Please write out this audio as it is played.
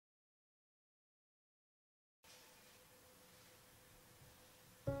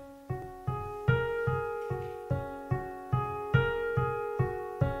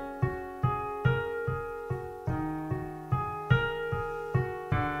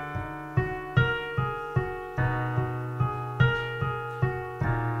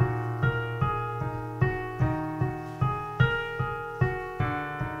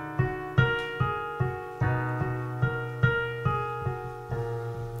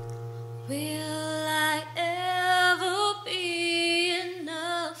Will I ever be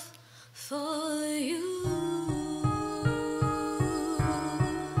enough for you?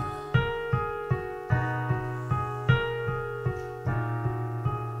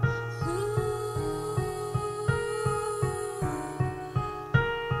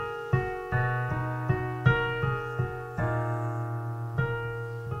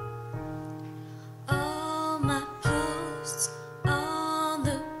 All my posts on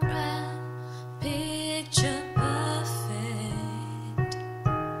the ground, picture perfect.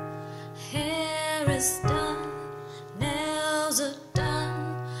 Hair is done, nails are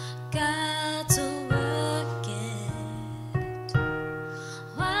done, got to work it.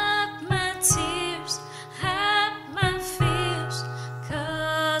 Wipe my tears, hide my fears,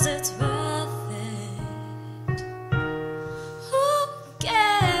 'cause it's worth it. Who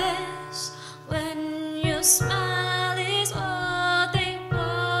cares when your smile is all they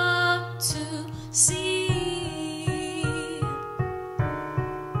want to see?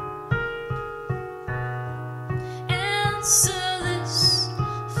 Answer this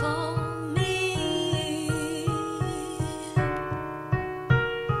for me.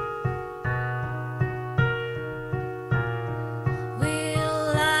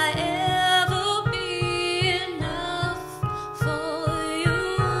 Will I ever be enough for you?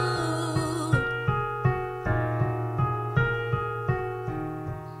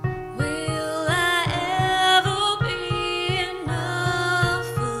 Will I ever be enough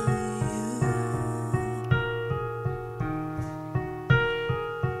for you?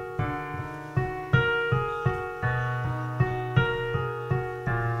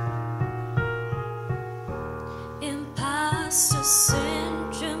 Impostor